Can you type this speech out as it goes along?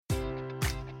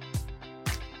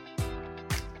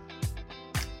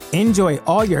Enjoy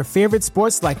all your favorite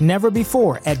sports like never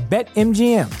before at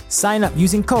BetMGM. Sign up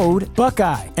using code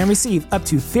Buckeye and receive up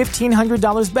to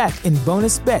 $1,500 back in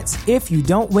bonus bets if you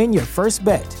don't win your first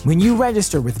bet. When you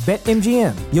register with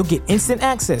BetMGM, you'll get instant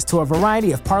access to a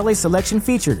variety of parlay selection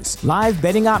features, live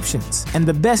betting options, and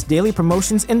the best daily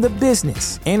promotions in the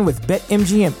business. And with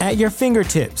BetMGM at your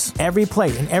fingertips, every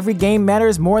play and every game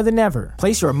matters more than ever.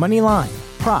 Place your money line,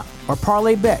 prop, or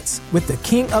parlay bets with the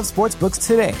king of sportsbooks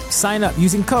today. Sign up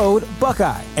using code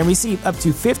Buckeye and receive up to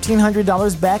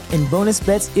 $1,500 back in bonus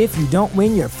bets if you don't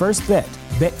win your first bet.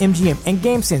 BetMGM and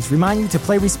GameSense remind you to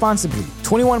play responsibly.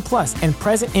 21 plus and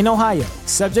present in Ohio,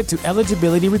 subject to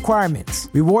eligibility requirements.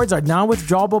 Rewards are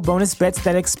non-withdrawable bonus bets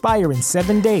that expire in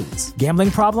 7 days. Gambling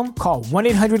problem? Call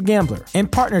 1-800-GAMBLER. In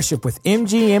partnership with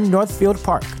MGM Northfield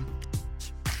Park.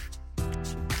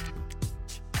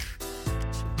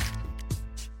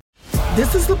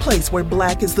 This is the place where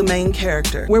Black is the main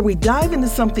character, where we dive into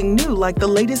something new like the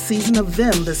latest season of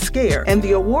Them, The Scare, and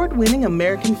the award-winning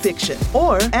American Fiction.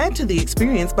 Or add to the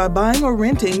experience by buying or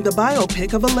renting the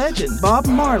biopic of a legend, Bob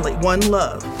Marley, One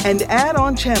Love. And add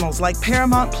on channels like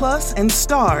Paramount Plus and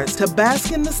Stars to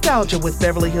bask in nostalgia with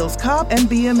Beverly Hills Cop and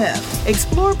BMF.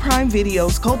 Explore Prime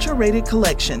Video's culture-rated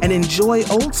collection and enjoy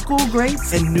old school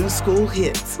greats and new school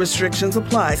hits. Restrictions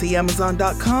apply. See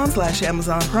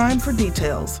Amazon.com/Amazon Prime for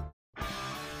details.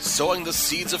 Sowing the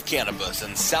seeds of cannabis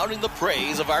and sounding the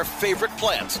praise of our favorite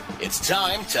plant. It's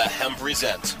time to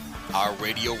Hempresent. Our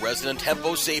radio resident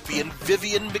hempo sapien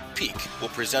Vivian McPeak will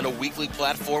present a weekly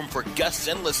platform for guests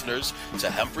and listeners to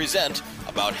Hempresent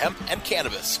about hemp and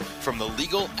cannabis from the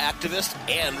legal, activist,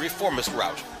 and reformist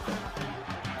route.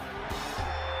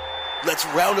 Let's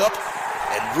round up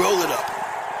and roll it up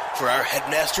for our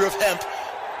headmaster of hemp,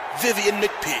 Vivian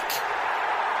McPeak.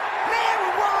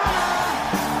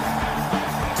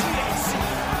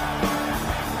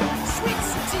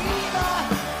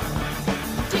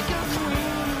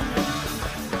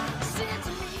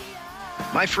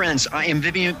 My friends, I am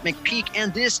Vivian McPeak,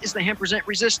 and this is the Hempresent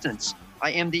Resistance.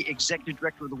 I am the executive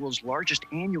director of the world's largest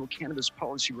annual cannabis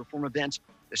policy reform event,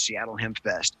 the Seattle Hemp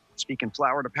Fest. Speaking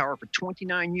flower to power for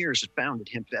 29 years, found at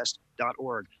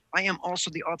hempfest.org. I am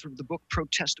also the author of the book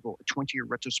Protestable, a 20-year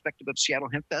retrospective of Seattle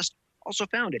Hemp Fest, also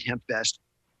found at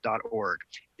hempfest.org.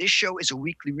 This show is a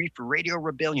weekly read for Radio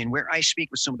Rebellion, where I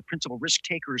speak with some of the principal risk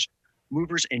takers,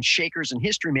 movers and shakers, and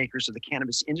history makers of the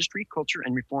cannabis industry, culture,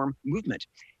 and reform movement.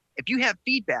 If you have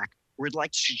feedback or would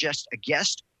like to suggest a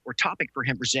guest or topic for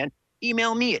Hempresent,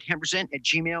 email me at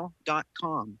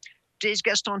hempresent@gmail.com. Today's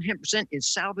guest on Hempresent is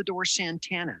Salvador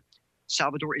Santana.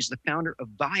 Salvador is the founder of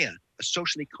Vaya, a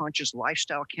socially conscious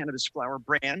lifestyle cannabis flower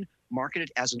brand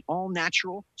marketed as an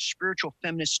all-natural, spiritual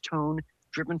feminist tone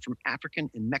driven from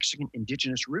African and Mexican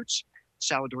indigenous roots.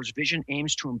 Salvador's vision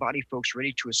aims to embody folks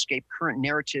ready to escape current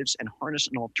narratives and harness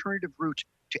an alternative route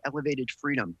to elevated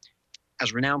freedom.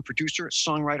 As a renowned producer,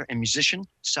 songwriter, and musician,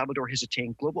 Salvador has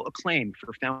attained global acclaim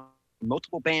for founding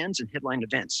multiple bands and headline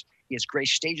events. He has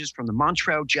graced stages from the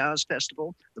Montreux Jazz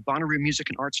Festival, the Bonnaroo Music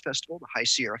and Arts Festival, the High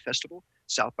Sierra Festival,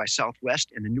 South by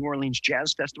Southwest, and the New Orleans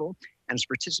Jazz Festival, and has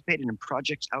participated in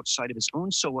projects outside of his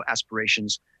own solo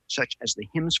aspirations, such as the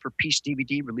Hymns for Peace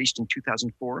DVD released in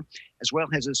 2004, as well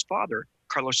as his father,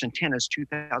 Carlos Santana's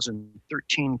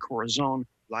 2013 Corazon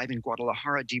Live in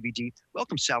Guadalajara DVD.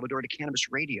 Welcome, Salvador, to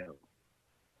Cannabis Radio.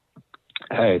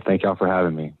 Hey, thank y'all for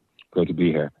having me. Great to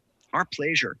be here. Our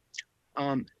pleasure.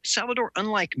 Salvador,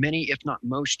 unlike many, if not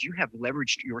most, you have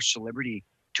leveraged your celebrity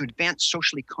to advance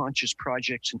socially conscious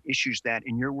projects and issues that,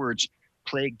 in your words,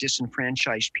 plague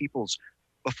disenfranchised peoples.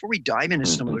 Before we dive into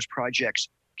some of those projects,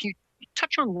 can you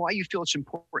touch on why you feel it's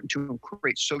important to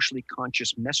incorporate socially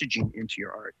conscious messaging into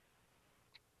your art?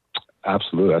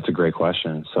 Absolutely. That's a great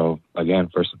question. So, again,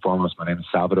 first and foremost, my name is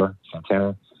Salvador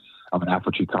Santana. I'm an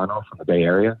Afro-Chicano from the Bay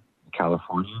Area,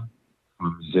 California. I'm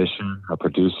a musician, a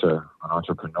producer, an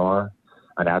entrepreneur,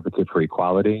 an advocate for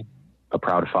equality, a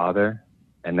proud father,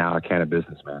 and now a cannabis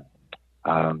businessman.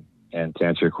 And to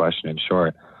answer your question in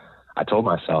short, I told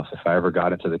myself if I ever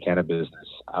got into the cannabis business,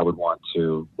 I would want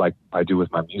to, like I do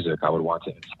with my music, I would want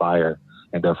to inspire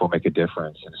and therefore make a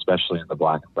difference, and especially in the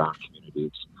Black and brown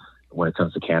communities when it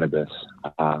comes to cannabis,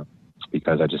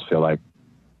 because I just feel like,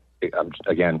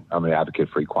 I'm an advocate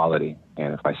for equality.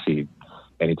 And if I see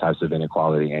any types of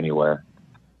inequality anywhere,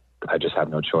 I just have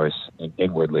no choice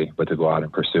inwardly but to go out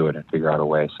and pursue it and figure out a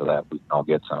way so that we can all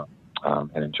get some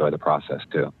and enjoy the process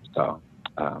too. So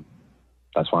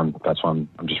that's why I'm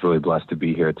just really blessed to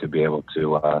be here to be able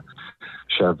to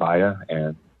share Vaya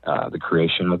and the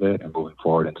creation of it and moving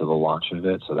forward into the launch of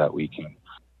it so that we can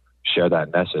share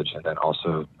that message and then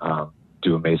also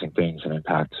do amazing things and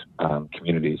impact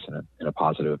communities in a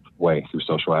positive way through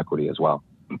social equity as well.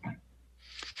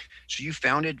 So you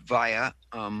founded VIA,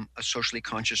 a socially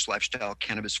conscious lifestyle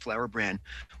cannabis flower brand.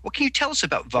 What can you tell us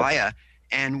about VIA,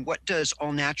 and what does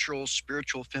all natural,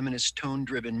 spiritual, feminist,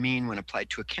 tone-driven mean when applied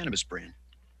to a cannabis brand?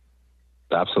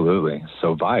 Absolutely.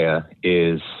 So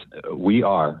we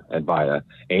are at VIA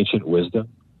ancient wisdom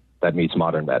that meets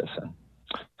modern medicine.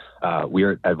 We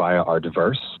at VIA are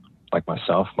diverse, like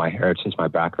myself, my heritage, my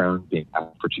background being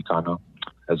Afro-Chicano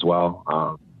as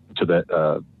well,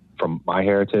 from my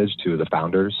heritage to the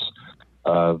founders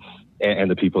of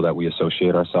and the people that we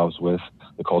associate ourselves with,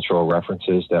 the cultural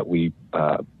references that we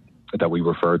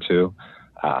refer to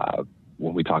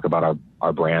when we talk about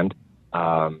our brand,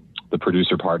 the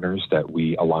producer partners that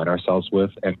we align ourselves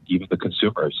with, and even the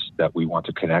consumers that we want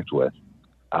to connect with.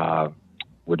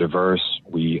 We're diverse.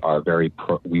 We are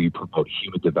we promote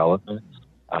human development,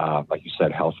 like you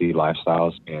said, healthy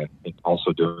lifestyles, and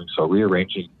also doing so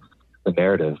rearranging the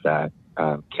narrative that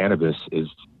cannabis is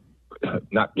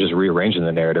not just rearranging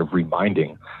the narrative,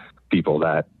 reminding people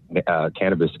that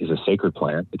cannabis is a sacred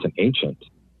plant. It's an ancient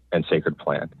and sacred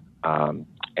plant,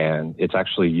 and it's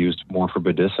actually used more for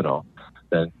medicinal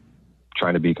than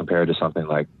trying to be compared to something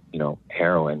like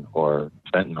heroin or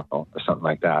fentanyl or something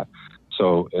like that.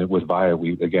 So with VIA,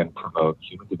 we again promote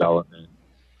human development,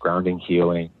 grounding,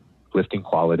 healing, lifting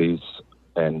qualities,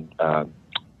 and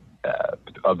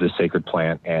of this sacred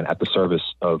plant, and at the service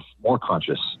of more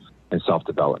conscious and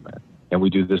self-development. And we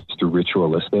do this through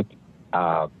ritualistic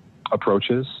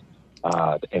approaches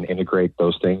and integrate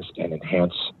those things and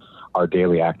enhance our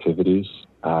daily activities.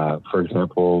 For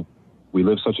example, we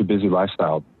live such a busy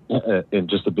lifestyle in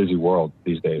just a busy world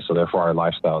these days. So therefore our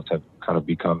lifestyles have kind of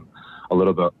become a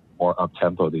little bit more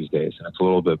up-tempo these days. And it's a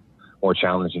little bit more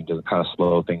challenging to kind of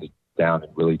slow things down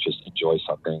and really just enjoy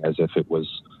something as if it was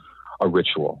a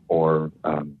ritual or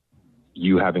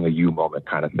you having a you moment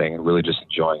kind of thing, and really just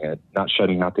enjoying it, not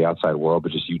shutting out the outside world,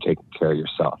 but just you taking care of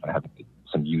yourself and having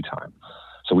some you time.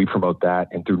 So we promote that,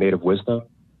 and through native wisdom,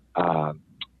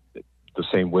 the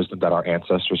same wisdom that our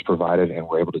ancestors provided and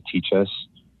were able to teach us,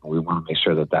 we want to make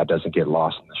sure that doesn't get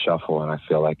lost in the shuffle. And I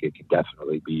feel like it can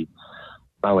definitely be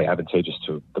not only advantageous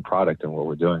to the product and what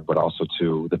we're doing, but also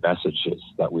to the messages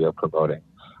that we are promoting.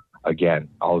 Again,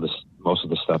 most of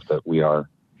the stuff that we are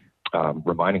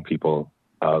reminding people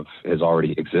of has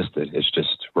already existed. It's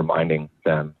just reminding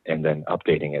them and then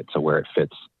updating it to where it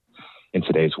fits in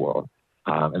today's world.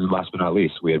 And then last but not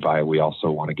least, we also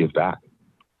want to give back,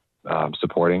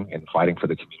 supporting and fighting for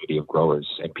the community of growers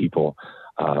and people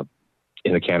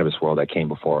in the cannabis world that came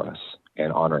before us,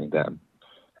 and honoring them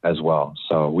as well.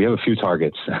 So we have a few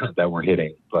targets that we're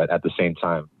hitting, but at the same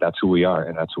time, that's who we are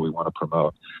and that's who we want to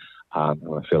promote. And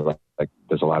I feel like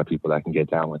there's a lot of people that can get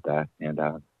down with that. And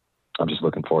I'm just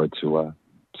looking forward to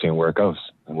seeing where it goes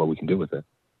and what we can do with it.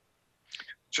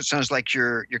 So it sounds like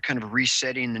you're kind of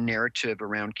resetting the narrative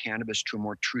around cannabis to a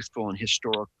more truthful and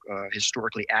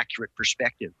historically accurate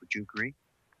perspective. Would you agree?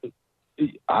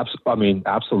 I mean,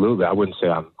 absolutely. I wouldn't say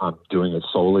I'm doing it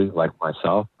solely like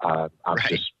myself. I'm right.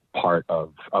 just part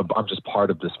of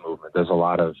this movement. There's a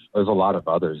lot of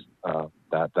others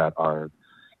that are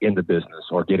in the business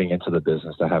or getting into the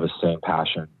business that have the same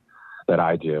passion that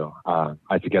I do.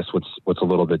 I guess what's a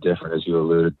little bit different, as you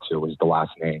alluded to, is the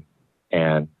last name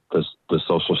and the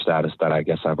social status that I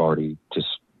guess I've already just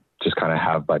kind of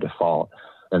have by default.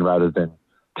 And rather than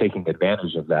taking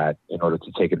advantage of that in order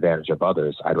to take advantage of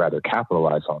others, I'd rather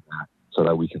capitalize on that so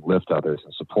that we can lift others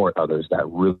and support others that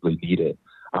really need it,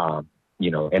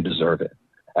 and deserve it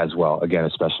as well. Again,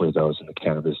 especially those in the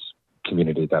cannabis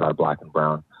community that are Black and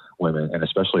brown women, and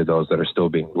especially those that are still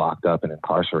being locked up and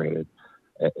incarcerated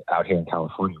out here in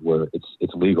California, where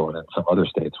it's legal, and in some other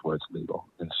states where it's legal.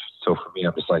 And so for me,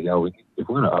 I'm just like, if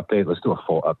we're going to update, let's do a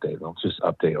full update. Let's just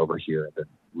update over here and then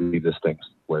leave this thing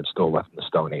where it's still left in the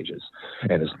Stone Ages.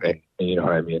 And you know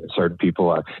what I mean? And certain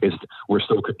people we're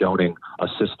still condoning a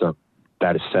system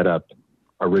that is set up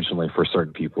originally for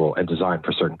certain people and designed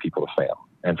for certain people to fail.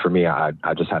 And for me, I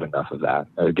just had enough of that.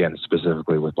 Again,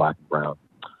 specifically with Black and brown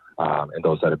and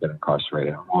those that have been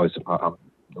incarcerated. The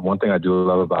one thing I do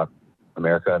love about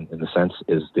America, in the sense,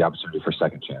 is the opportunity for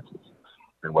second chances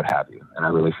and what have you. And I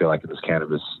really feel like in this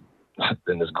cannabis,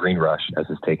 in this green rush as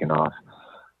it's taken off,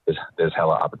 there's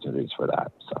hella opportunities for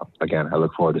that. So again, I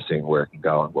look forward to seeing where it can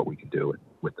go and what we can do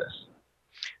with this.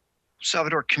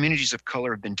 Salvador, communities of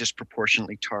color have been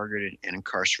disproportionately targeted and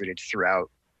incarcerated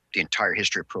throughout the entire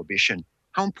history of Prohibition.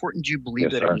 How important do you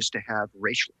believe it is to have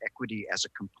racial equity as a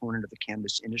component of the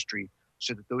cannabis industry,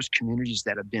 so that those communities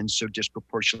that have been so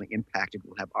disproportionately impacted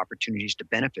will have opportunities to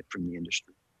benefit from the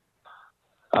industry?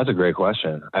 That's a great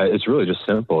question. It's really just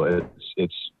simple.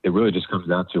 It really just comes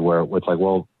down to where it's like,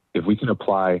 well, if we can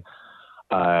apply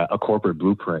a corporate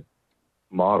blueprint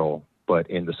model, but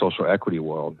in the social equity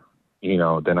world,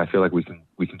 then I feel like we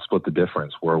can split the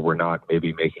difference where we're not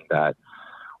maybe making that,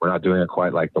 we're not doing it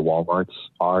quite like the Walmarts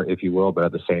are, if you will, but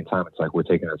at the same time, it's like we're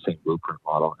taking that same blueprint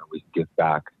model and we can give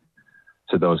back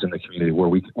to those in the community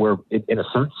where in a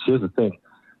sense, here's the thing,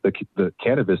 the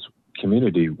cannabis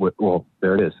community, well,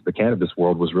 there it is. The cannabis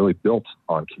world was really built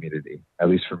on community, at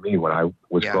least for me when I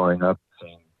was growing up,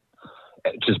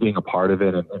 just being a part of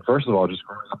it. And first of all, just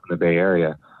growing up in the Bay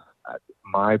Area,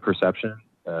 my perception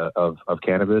of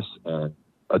cannabis and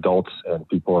adults and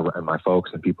people and my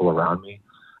folks and people around me,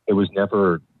 it was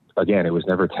never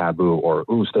taboo or,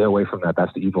 ooh, stay away from that.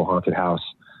 That's the evil haunted house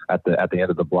at the end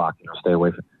of the block, stay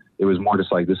away from. It was more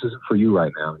just like, this isn't for you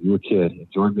right now. You're a kid,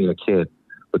 enjoy being a kid,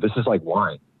 but this is like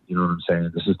wine. You know what I'm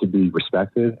saying? This is to be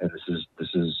respected, and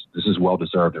this is well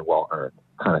deserved and well earned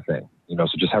kind of thing. So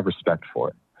just have respect for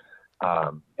it.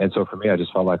 And so for me, I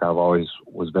just felt like I've always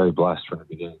was very blessed from the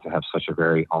beginning to have such a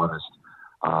very honest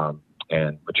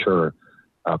and mature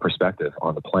perspective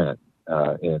on the plant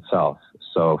in itself.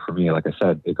 So for me, like I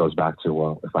said, it goes back to,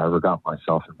 well, if I ever got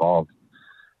myself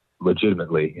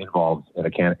legitimately involved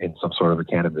in some sort of a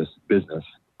cannabis business,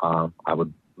 I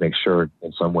would make sure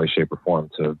in some way, shape, or form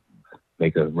to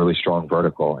make a really strong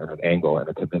vertical and an angle and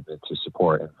a commitment to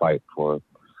support and fight for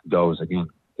those, again,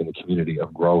 in the community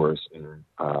of growers and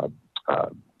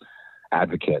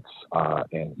advocates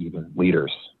and even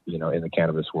leaders, in the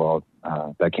cannabis world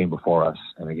that came before us,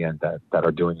 and again, that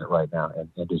are doing it right now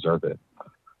and deserve it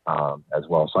as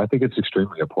well. So I think it's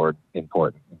extremely important. In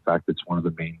fact, it's one of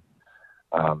the main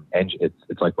engines.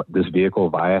 It's like this vehicle,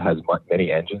 VIA, has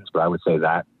many engines, but I would say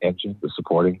that engine, the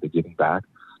supporting, the giving back,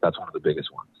 that's one of the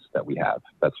biggest ones that we have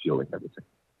that's fueling everything.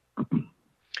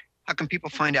 How can people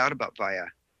find out about VIA?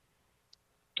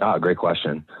 Great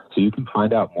question. So you can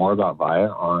find out more about VIA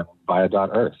on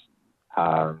via.earth.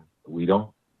 We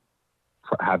don't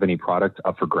have any product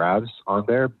up for grabs on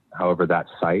there. However, that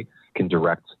site can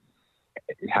direct.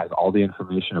 It has all the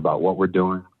information about what we're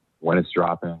doing, when it's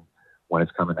dropping, when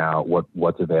it's coming out,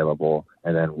 what's available,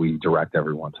 and then we direct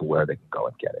everyone to where they can go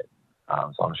and get it.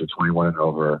 So long as you're 21 and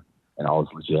over and all is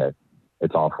legit,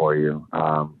 it's all for you.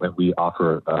 And we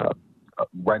offer,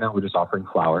 right now we're just offering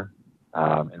flower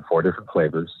in 4 different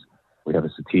flavors. We have a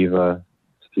sativa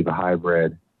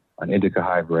hybrid, an indica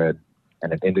hybrid,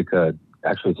 and it's an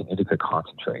indica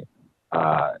concentrate.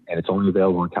 And it's only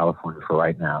available in California for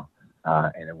right now.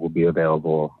 And it will be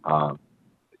available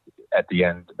at the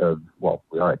end of,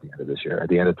 we are at the end of this year, at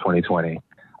the end of 2020,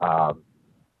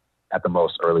 at the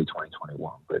most early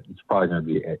 2021, but it's probably going to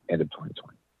be at end of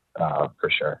 2020 for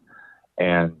sure.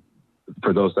 And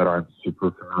for those that aren't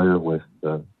super familiar with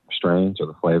the strains or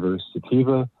the flavors,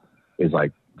 sativa is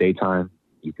like daytime.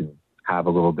 You can have a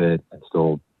little bit and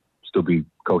still be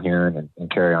coherent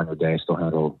and carry on your day, still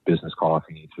handle business call if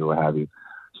you need to, what have you.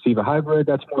 Sativa hybrid,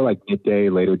 that's more like midday,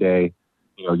 later day.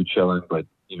 You're chilling, but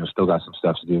still got some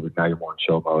stuff to do, but now you're more in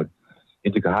chill mode.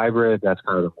 Indica hybrid, that's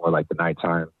kind of more like the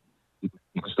nighttime. You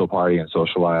can still party and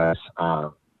socialize,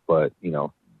 but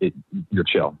you're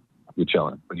chill. You're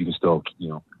chilling, but you can still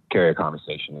carry a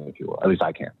conversation, if you will. At least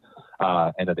I can.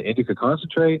 And then the indica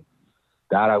concentrate,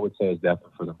 that I would say is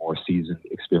definitely for the more seasoned,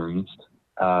 experienced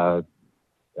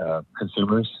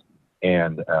consumers,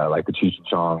 and like the Cheech and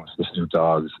Chongs, the Snoop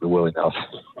Dogs, the Willie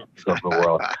Nelsons of the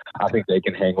world. I think they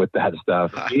can hang with that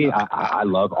stuff. Me, I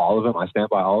love all of them. I stand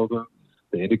by all of them.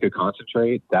 The indica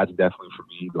concentrate, that's definitely for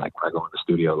me, like when I go in the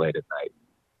studio late at night,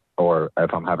 or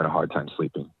if I'm having a hard time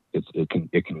sleeping.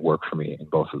 It can work for me in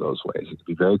both of those ways. It can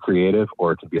be very creative,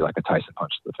 or it can be like a Tyson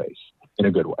punch to the face in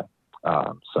a good way.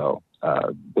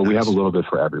 But we have a little bit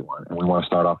for everyone, and we want to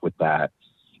start off with that,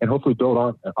 and hopefully build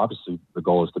on. Obviously, the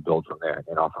goal is to build from there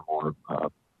and offer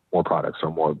more products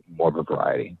or more of a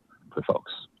variety for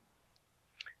folks.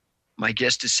 My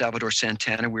guest is Salvador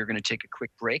Santana. We're going to take a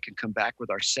quick break and come back with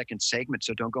our second segment,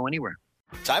 so don't go anywhere.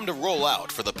 Time to roll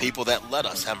out for the people that let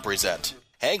us hemp present.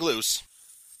 Hang loose.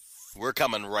 We're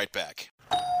coming right back.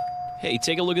 Hey,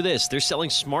 take a look at this. They're selling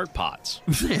smart pots.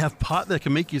 They have pot that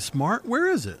can make you smart? Where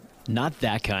is it? Not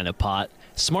that kind of pot.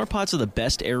 Smart pots are the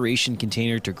best aeration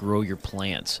container to grow your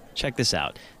plants. Check this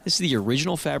out. This is the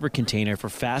original fabric container for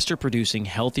faster producing,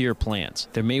 healthier plants.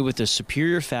 They're made with a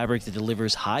superior fabric that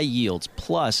delivers high yields.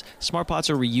 Plus, smart pots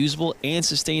are reusable and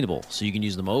sustainable, so you can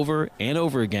use them over and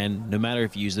over again, no matter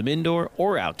if you use them indoor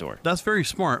or outdoor. That's very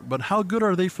smart, but how good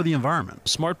are they for the environment?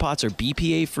 Smart pots are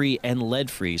BPA-free and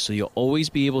lead-free, so you'll always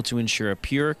be able to ensure a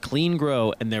pure, clean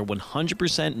grow, and they're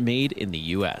 100% made in the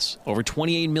U.S. Over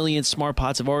 28 million smart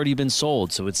pots have already been sold.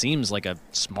 old, so it seems like a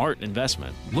smart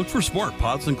investment. Look for Smart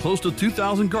Pots in close to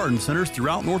 2,000 garden centers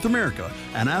throughout North America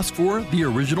and ask for the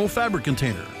original fabric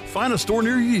container. Find a store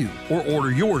near you or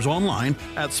order yours online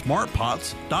at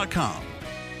smartpots.com.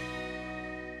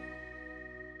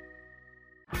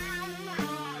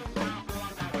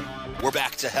 We're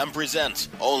back to Hemp Presents,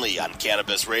 only on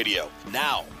Cannabis Radio.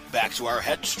 Now, back to our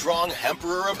headstrong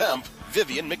emperor of hemp,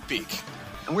 Vivian McPeak.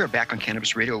 And we're back on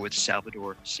Cannabis Radio with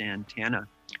Salvador Santana.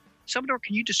 Salvador,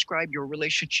 can you describe your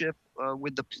relationship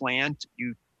with the plant?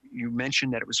 You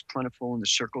mentioned that it was plentiful in the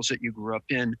circles that you grew up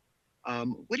in.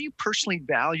 What do you personally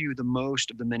value the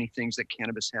most of the many things that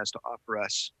cannabis has to offer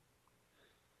us?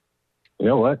 You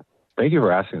know what? Thank you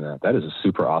for asking that. That is a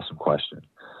super awesome question.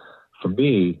 For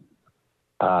me,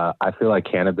 I feel like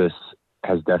cannabis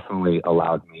has definitely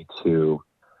allowed me to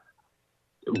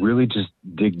really just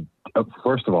dig up.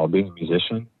 First of all, being a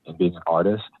musician and being an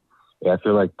artist, I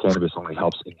feel like cannabis only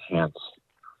helps enhance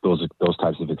those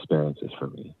types of experiences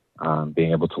for me.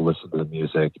 Being able to listen to the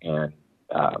music, and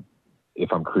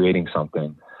if I'm creating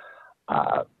something,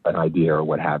 an idea or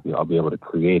what have you, I'll be able to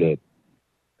create it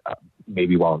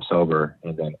maybe while I'm sober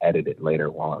and then edit it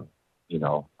later while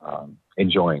I'm,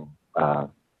 enjoying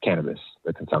cannabis,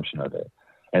 the consumption of it.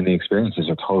 And the experiences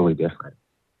are totally different,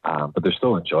 but they're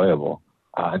still enjoyable.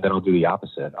 And then I'll do the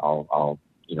opposite. I'll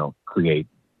create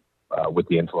with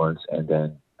the influence and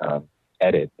then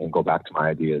edit and go back to my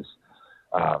ideas,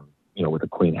 with a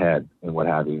clean head and what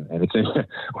have you. And it's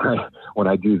when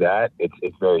I do that,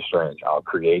 it's very strange. I'll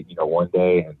create, one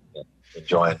day and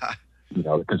enjoy,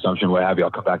 the consumption, what have you.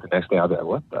 I'll come back the next day. I'll be like,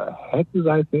 what the heck was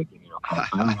I thinking?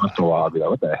 Every once in a while, I'll be like,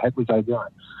 what the heck was I doing?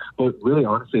 But really,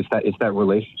 honestly, it's that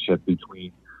relationship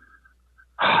between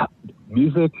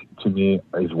music. To me,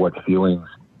 is what feelings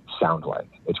sound like.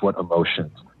 It's what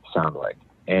emotions sound like.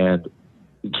 And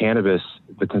cannabis,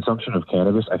 the consumption of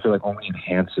cannabis, I feel like only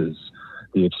enhances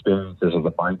the experiences of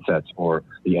the mindsets or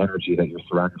the energy that you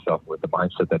surround yourself with, the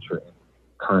mindset that you're in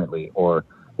currently, or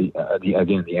the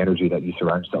energy that you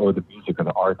surround yourself, or the music or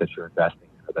the art that you're investing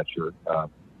in, or that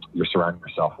you're surrounding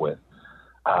yourself with.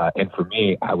 And for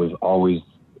me, I was always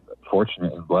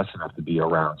fortunate and blessed enough to be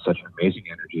around such amazing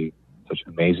energy, such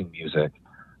amazing music.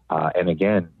 And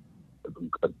again,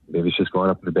 maybe it's just growing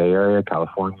up in the Bay Area,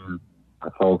 California, my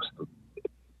folks,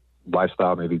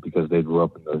 lifestyle, maybe because they grew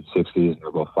up in the 60s and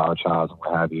they're both flower childs and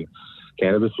what have you.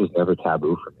 Cannabis was never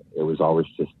taboo for me. It was always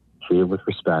just treated with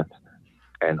respect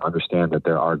and understand that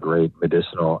there are great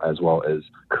medicinal as well as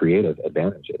creative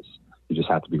advantages. You just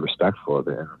have to be respectful of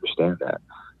it and understand that.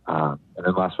 And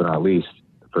then last but not least,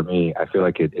 for me, I feel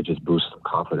like it just boosts some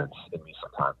confidence in me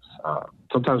sometimes.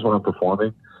 Sometimes when I'm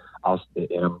performing,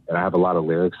 and I have a lot of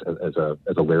lyrics as a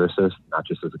lyricist, not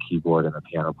just as a keyboard and a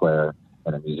piano player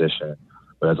and a musician,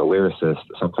 but as a lyricist,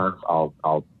 sometimes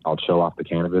I'll chill off the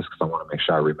cannabis because I want to make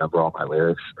sure I remember all my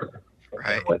lyrics,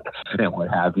 right, and what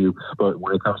have you. But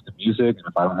when it comes to music, and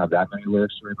if I don't have that many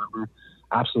lyrics to remember,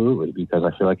 absolutely, because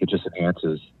I feel like it just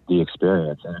enhances the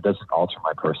experience, and it doesn't alter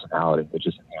my personality. It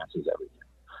just enhances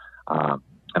everything.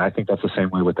 And I think that's the same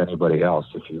way with anybody else.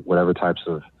 If you whatever types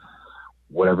of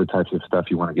stuff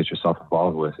you want to get yourself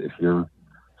involved with,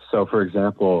 so for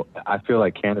example, I feel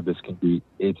like cannabis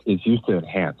it's used to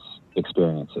enhance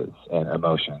experiences and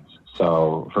emotions.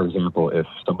 So for example, if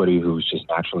somebody who's just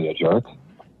naturally a jerk,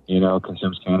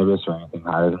 consumes cannabis or anything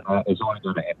higher than that, it's only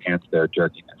going to enhance their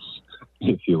jerkiness,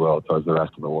 if you will, towards the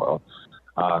rest of the world.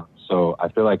 So I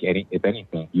feel like if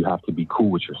anything, you have to be cool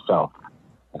with yourself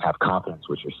and have confidence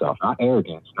with yourself, not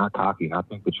arrogance, not cocky, not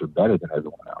think that you're better than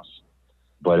everyone else,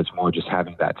 but it's more just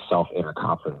having that self-inner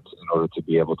confidence in order to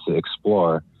be able to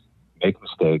explore, make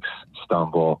mistakes,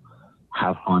 stumble,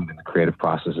 have fun in the creative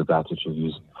process if that's what you're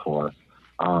using it for,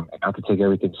 and not to take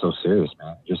everything so serious,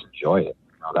 man. Just enjoy it.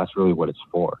 That's really what it's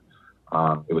for.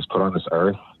 It was put on this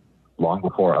earth long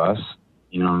before us,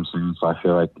 you know what I'm saying? So I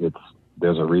feel like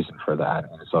there's a reason for that,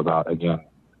 and it's about, again,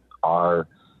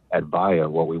 at VIA,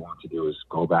 what we want to do is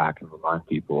go back and remind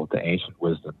people the ancient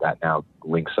wisdom that now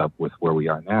links up with where we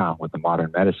are now with the modern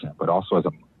medicine, but also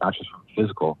not just from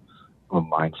physical, from a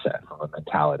mindset, from a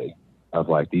mentality of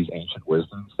like these ancient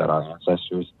wisdoms that our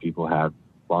ancestors, people had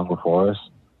long before us.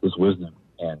 This wisdom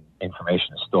and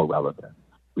information is still relevant.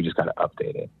 We just got to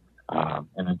update it.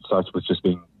 And it starts with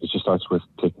starts with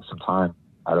taking some time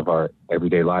out of our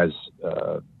everyday lives,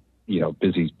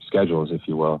 busy schedules, if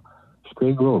you will, just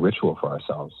creating a little ritual for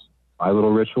ourselves. My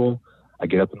little ritual, I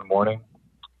get up in the morning.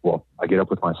 Well, I get up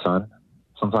with my son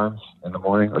sometimes in the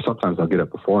morning, or sometimes I'll get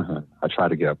up before him. I try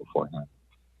to get up before him.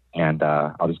 And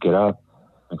I'll just get up,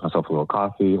 make myself a little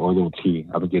coffee or a little tea.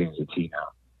 I've been getting into tea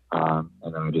now.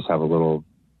 And then I just have a little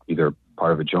either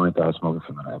part of a joint that I was smoking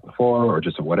from the night before or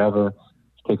just whatever,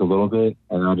 take a little bit,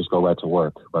 and then I'll just go right to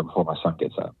work right before my son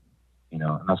gets up. And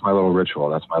that's my little ritual.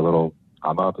 That's my little,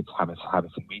 I'm up, it's having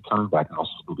some me time, but I can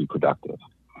also still be productive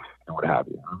and what have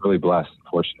you. I'm really blessed and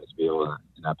fortunate to be able to,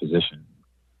 in that position.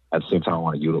 At the same time, I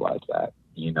want to utilize that,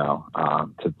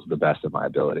 to the best of my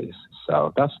abilities.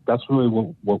 So that's really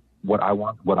what I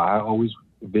want, what I always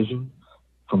envision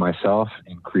for myself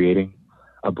in creating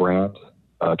a brand,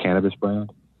 a cannabis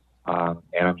brand.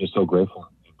 And I'm just so grateful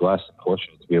and blessed and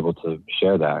fortunate to be able to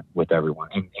share that with everyone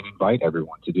and invite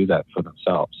everyone to do that for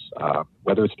themselves,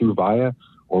 whether it's through VIIA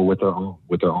or with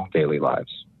their own daily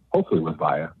lives. Hopefully with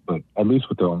VIIA, but at least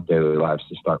with their own daily lives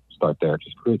to start there.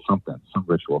 Just create some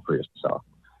ritual for yourself.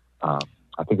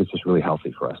 I think it's just really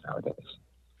healthy for us nowadays.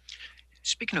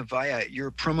 Speaking of VIIA,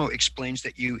 your promo explains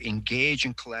that you engage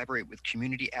and collaborate with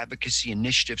community advocacy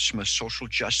initiatives from a social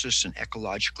justice and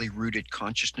ecologically rooted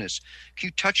consciousness. Can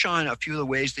you touch on a few of the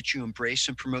ways that you embrace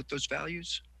and promote those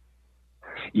values?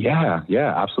 Yeah,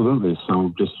 absolutely.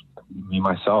 So just me,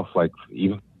 myself, like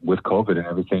even with COVID and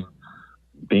everything,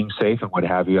 being safe and what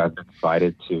have you, I've been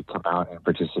invited to come out and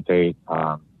participate.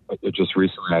 Just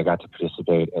recently, I got to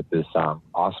participate at this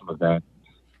awesome event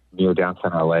near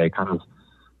downtown LA, kind of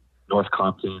North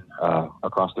Compton,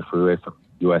 across the freeway from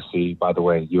USC. By the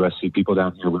way, USC, people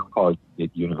down here, we don't call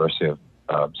it University of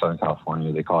Southern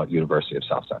California. They call it University of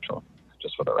South Central,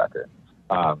 just for the record.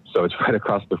 So it's right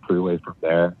across the freeway from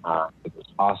there. It's this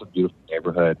awesome, beautiful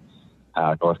neighborhood,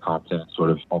 North Compton, sort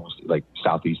of almost like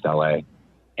Southeast LA.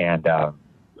 And I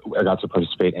got to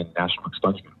participate in National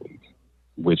Expungement Week,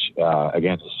 which,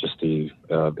 again, is just the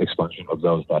expungement of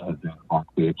those that have been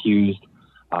wrongfully accused,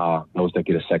 those that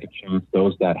get a second chance,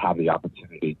 those that have the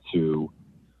opportunity to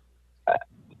have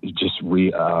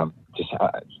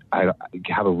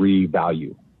a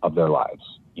revalue of their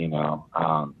lives,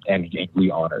 and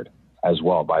re-honored as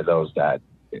well by those that,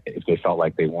 if they felt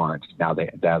like they weren't, now they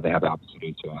have the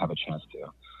opportunity to have a chance to.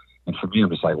 And for me, I'm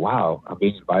just like, wow, I'm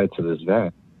being invited to this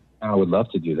event, and I would love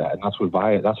to do that. And that's what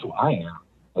I am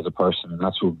as a person, and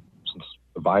that's who, since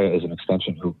VIIA is an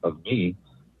extension of me,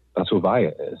 that's who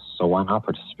VIIA is. So why not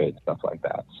participate in stuff like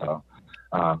that? So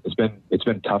it's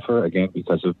been tougher, again,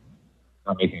 because of,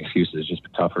 not making excuses, it's just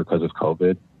been tougher because of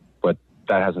COVID, but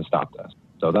that hasn't stopped us.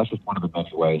 So that's just one of the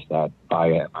many ways that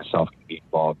VIIA and myself can be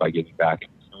involved by giving back.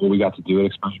 And what we got to do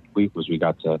at Expungement Week was we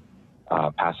got to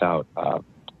pass out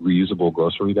reusable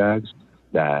grocery bags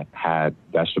that had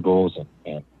vegetables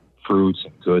and fruits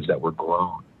and goods that were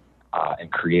grown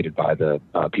and created by the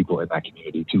people in that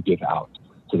community to give out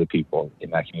to the people in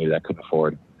that community that couldn't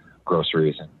afford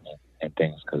groceries and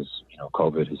things, because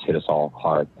COVID has hit us all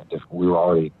hard and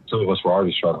different. Some of us were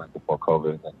already struggling before COVID,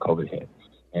 and then COVID hit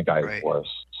and got even worse.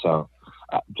 So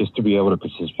just to be able to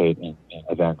participate in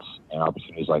events and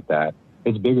opportunities like that,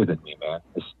 it's bigger than me, man.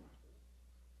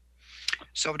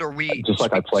 Salvador,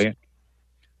 I play it.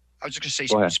 I was just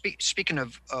going to say, speaking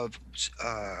of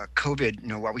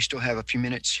COVID, while we still have a few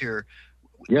minutes here,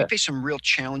 we face some real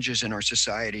challenges in our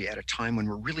society at a time when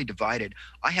we're really divided.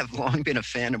 I have long been a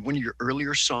fan of one of your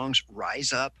earlier songs,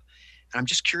 Rise Up. And I'm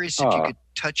just curious if you could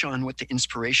touch on what the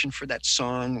inspiration for that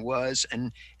song was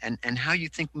and how you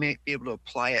think we may be able to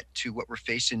apply it to what we're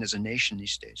facing as a nation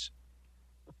these days.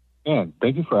 Yeah,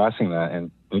 thank you for asking that, and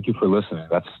thank you for listening.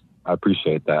 I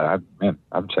appreciate that. I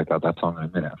haven't checked out that song in a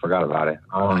minute. I forgot about it.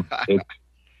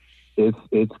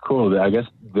 It's cool. I guess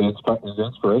the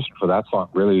inspiration for that song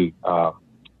really,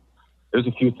 there's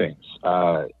a few things.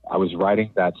 I was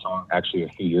writing that song actually a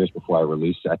few years before I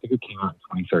released it. I think it came out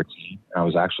in 2013, and I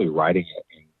was actually writing it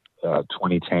in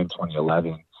 2010,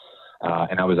 2011.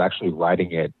 And I was actually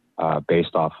writing it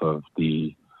based off of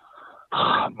the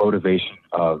motivation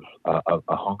of a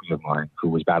homie of mine who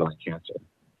was battling cancer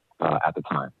at the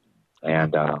time.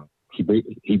 And he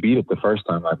beat it the first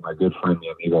time. My good friend, mi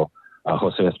amigo,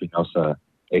 Jose Espinosa,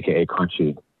 a.k.a.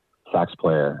 Crunchy, sax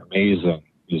player, amazing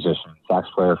musician, sax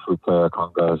player, flute player,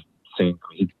 congas, sing.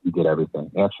 He did everything.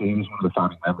 Actually, he was one of the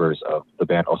founding members of the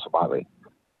band Osobali,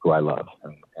 who I love,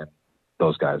 and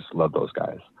those guys, love those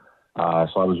guys.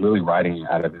 So I was really writing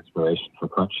out of inspiration for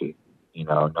Crunchy,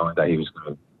 knowing that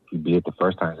he beat it the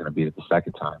first time, he's going to beat it the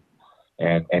second time.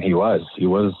 And he was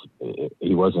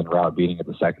en route beating it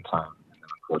the second time. And then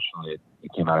unfortunately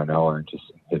it came out of nowhere and just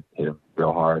hit him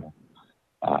real hard.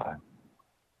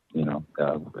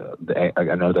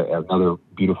 Another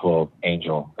beautiful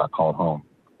angel got called home,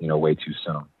 way too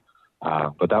soon.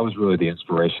 But that was really the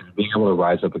inspiration, being able to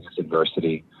rise up against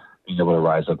adversity, being able to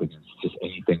rise up against just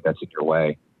anything that's in your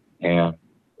way, and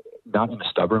not in a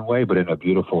stubborn way, but in a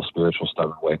beautiful, spiritual,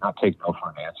 stubborn way. Not take no for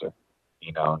an answer,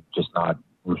 just not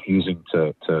refusing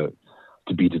to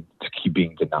keep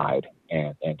being denied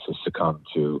and to succumb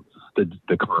to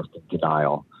the constant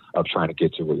denial of trying to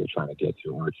get to where you're trying to get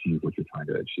to or achieve what you're trying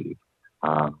to achieve.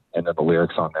 And then the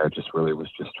lyrics on there just really was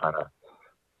just trying to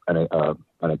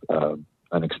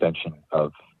an extension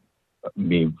of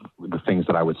me, the things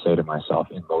that I would say to myself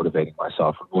in motivating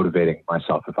myself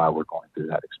if I were going through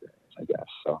that experience, I guess.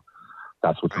 So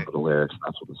that's what some of the lyrics, and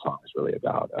that's what the song is really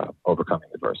about, overcoming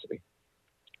adversity.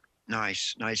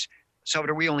 Nice.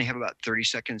 Salvador, we only have about 30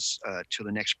 seconds till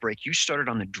the next break. You started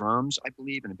on the drums, I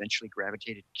believe, and eventually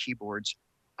gravitated to keyboards.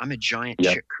 I'm a giant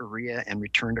Chick Corea and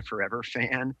Return to Forever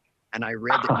fan. And I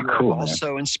read that you are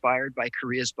also inspired by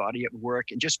Korea's Body at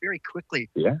Work. And just very quickly,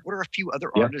 what are a few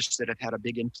other artists that have had a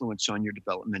big influence on your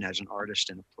development as an artist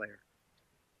and a player?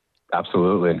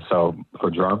 Absolutely. So for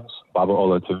drums, Baba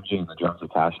Olatunji and the Drums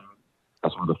of Passion.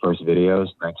 That's one of the first videos,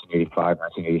 1985,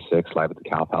 1986, live at the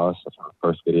Cow Palace. That's one of the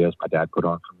first videos my dad put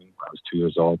on for me when I was 2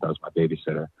 years old. That was my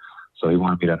babysitter. So he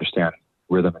wanted me to understand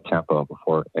rhythm and tempo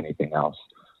before anything else.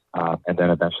 And then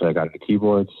eventually I got into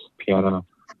keyboards, piano,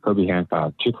 Herbie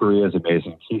Hancock. Chick Corea is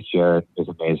amazing. Keith Jarrett is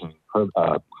amazing.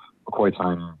 McCoy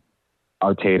Tyner,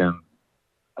 Art Tatum,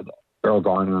 Earl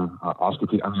Garner, Oscar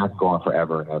Peterson. I mean, I can go on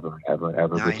forever and ever and ever and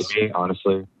ever. Nice. But to me,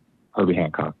 honestly, Herbie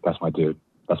Hancock, that's my dude.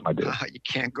 You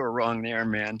can't go wrong there,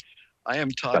 man. I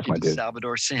am talking to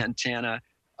Salvador Santana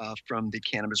from the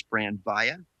cannabis brand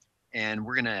Via. And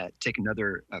we're going to take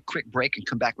another quick break and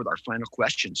come back with our final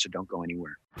question, so don't go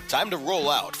anywhere. Time to roll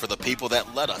out for the people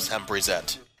that let us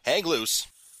Hemp-Present. Hang loose.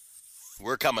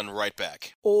 We're coming right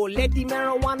back. Oh, let the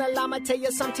marijuana llama tell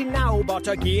you something now about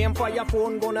a game for your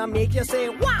phone gonna make you say,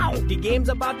 wow! The game's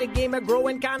about the game of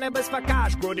growing cannabis for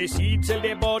cash. Grow the seed, sell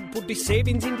the bud, put the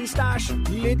savings in the stash.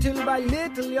 Little by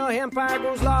little, your empire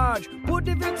grows large. Put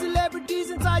different celebrities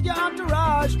inside your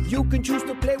entourage. You can choose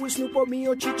to play with Snoop or me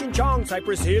or Cheech and Chong.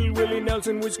 Cypress Hill, Willie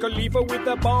Nelson, Wiz Khalifa with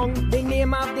a bong. The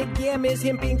name of the game is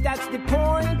Hemp Inc., that's the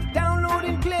point. Download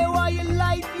and play while you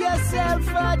light yourself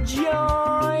a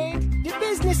joint. The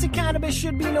business of cannabis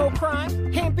should be no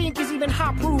crime. Hemp Inc. is even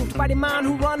hot-proofed by the man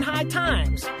who run High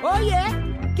Times. Oh yeah?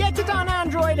 Get it on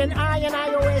Android and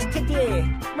iOS today.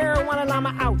 Marijuana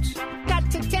Llama out.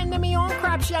 Got to tend to me own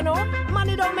crops, you know.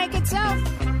 Money don't make itself.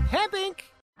 Hemp Inc.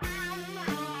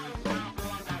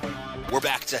 We're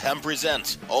back to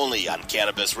Hemp-Present, only on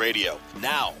Cannabis Radio.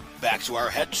 Now, back to our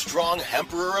headstrong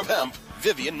Emperor of Hemp,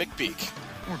 Vivian McPeak.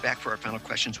 We're back for our final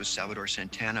questions with Salvador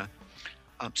Santana.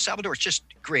 Salvador, it's just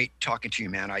great talking to you,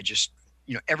 man. I just,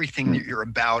 everything that you're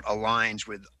about aligns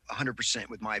with 100%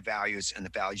 with my values and the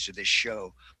values of this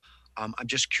show. I'm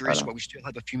just curious, but we still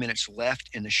have a few minutes left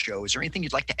in the show. Is there anything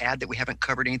you'd like to add that we haven't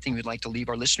covered? Anything you'd like to leave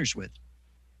our listeners with?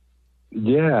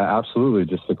 Yeah, absolutely.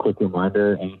 Just a quick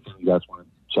reminder, anything you guys want to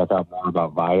check out more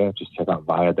about Via, just check out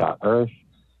via.earth.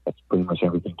 That's pretty much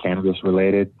everything cannabis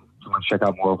related. If you want to check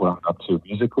out more of what I'm up to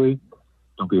musically,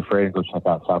 don't be afraid and go check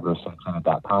out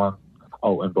salvadorsantana.com.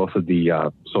 Oh, and both of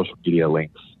the social media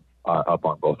links are up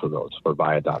on both of those for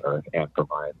Via.earth and for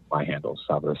my handles,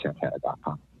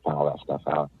 salvadorsantana.com. Find all that stuff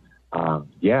out.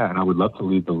 And I would love to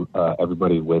leave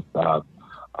everybody with a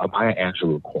Maya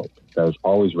Angelou quote that has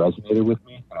always resonated with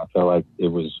me, and I feel like it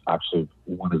was actually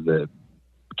one of the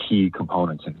key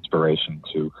components and inspiration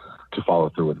to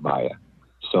follow through with Via.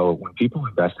 So when people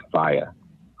invest in Via,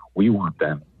 we at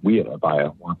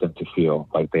Via want them to feel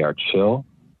like they are chill,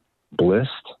 blissed,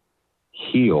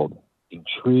 healed,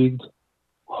 intrigued,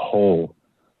 whole,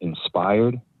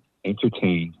 inspired,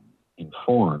 entertained,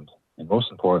 informed, and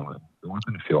most importantly, we want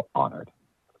them to feel honored.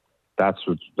 That's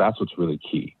what's really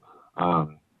key.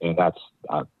 And that's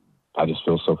I just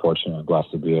feel so fortunate and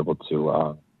blessed to be able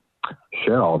to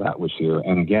share all that with you.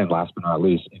 And again, last but not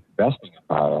least, investing in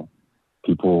Via,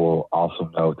 people will also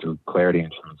know through clarity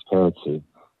and transparency,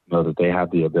 know that they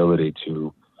have the ability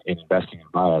to, in investing in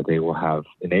Via, they will have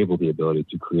enabled the ability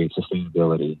to create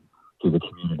sustainability through the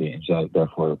community and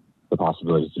therefore the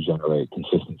possibility to generate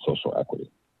consistent social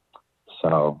equity.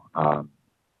 So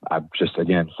I'm just,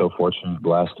 again, so fortunate and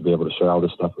blessed to be able to share all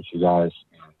this stuff with you guys.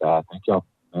 And thank y'all,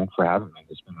 man, for having me.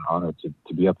 It's been an honor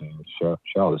to be up here and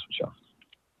share all this with y'all.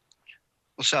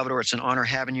 Well, Salvador, it's an honor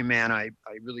having you, man. I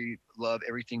really love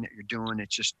everything that you're doing.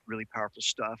 It's just really powerful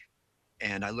stuff.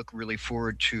 And I look really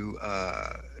forward to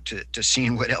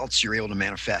seeing what else you're able to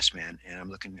manifest, man. And I'm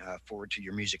looking forward to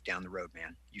your music down the road,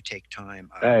 man. You take time.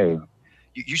 Hey.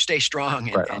 You stay strong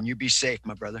and you be safe,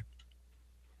 my brother.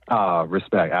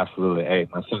 Respect. Absolutely. Hey,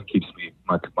 my son keeps me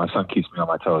on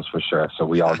my toes for sure. So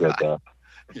we all good there.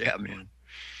 Yeah, man.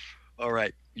 All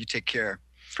right. You take care.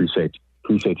 Appreciate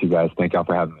you guys. Thank y'all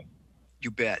for having me. You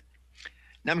bet.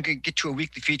 Now I'm going to get to a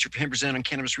weekly feature for Hemp-Present on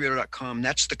CannabisRadio.com.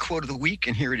 That's the quote of the week,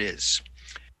 and here it is.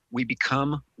 we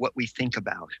become what we think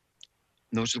about.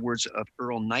 And those are the words of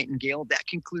Earl Nightingale. That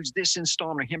concludes this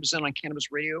installment of Hemp on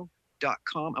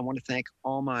CannabisRadio.com. I want to thank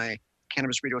all my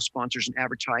Cannabis Radio sponsors and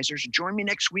advertisers. Join me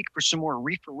next week for some more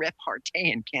reefer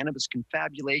repartee and cannabis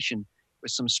confabulation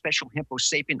with some special Hempo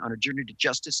sapien on a journey to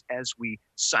justice as we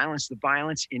silence the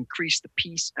violence, increase the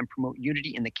peace, and promote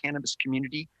unity in the cannabis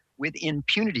community with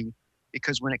impunity.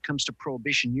 Because when it comes to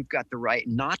prohibition, you've got the right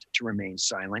not to remain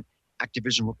silent.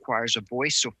 Activism requires a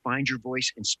voice, so find your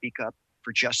voice and speak up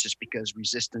for justice, because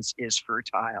resistance is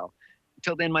fertile.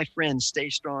 Until then, my friends, stay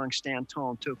strong, stand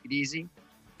tall, and take it easy.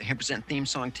 The Hemp Present theme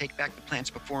song, Take Back the Plants,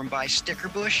 performed by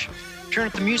Stickerbush. Turn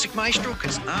up the music, maestro,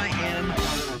 because I am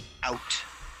out.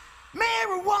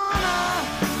 Marijuana,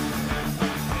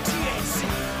 THC,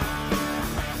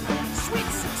 sweet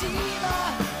sativa,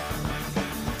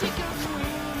 Dicker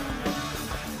Queen,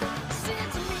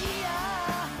 Sinsemilla,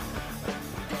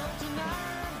 Delta 9,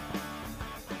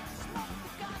 smoke the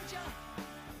ganja.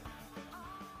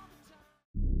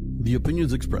 The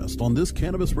opinions expressed on this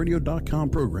CannabisRadio.com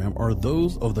program are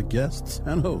those of the guests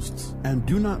and hosts and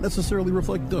do not necessarily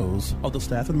reflect those of the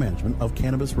staff and management of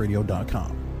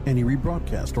CannabisRadio.com. Any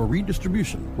rebroadcast or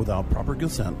redistribution without proper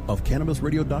consent of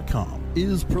CannabisRadio.com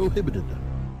is prohibited.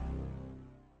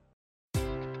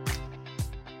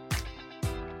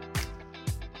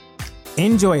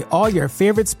 Enjoy all your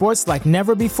favorite sports like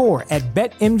never before at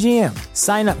BetMGM.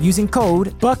 Sign up using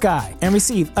code Buckeye and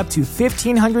receive up to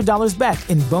 $1,500 back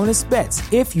in bonus bets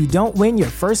if you don't win your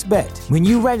first bet. When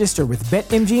you register with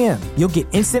BetMGM, you'll get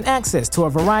instant access to a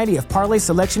variety of parlay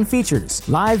selection features,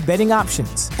 live betting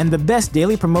options, and the best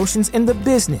daily promotions in the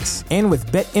business. And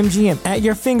with BetMGM at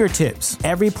your fingertips,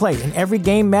 every play and every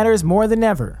game matters more than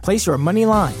ever. Place your money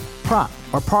line, prop,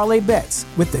 or parlay bets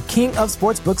with the king of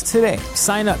sportsbooks today.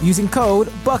 Sign up using code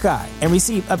Buckeye and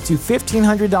receive up to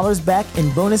 $1,500 back in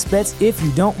bonus bets if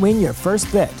you don't win your first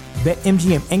bet.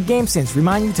 BetMGM and GameSense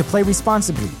remind you to play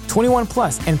responsibly. 21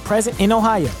 plus and present in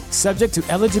Ohio, subject to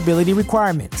eligibility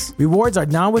requirements. Rewards are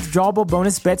non-withdrawable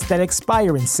bonus bets that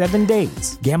expire in 7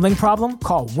 days. Gambling problem?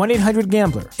 Call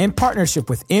 1-800-GAMBLER in partnership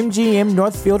with MGM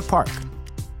Northfield Park.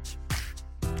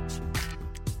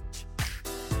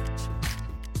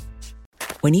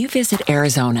 When you visit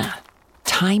Arizona,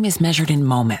 time is measured in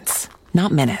moments,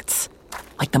 not minutes.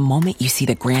 Like the moment you see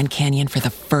the Grand Canyon for the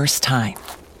first time.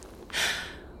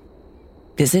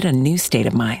 Visit a new state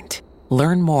of mind.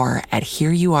 Learn more at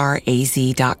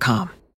hereyouareaz.com.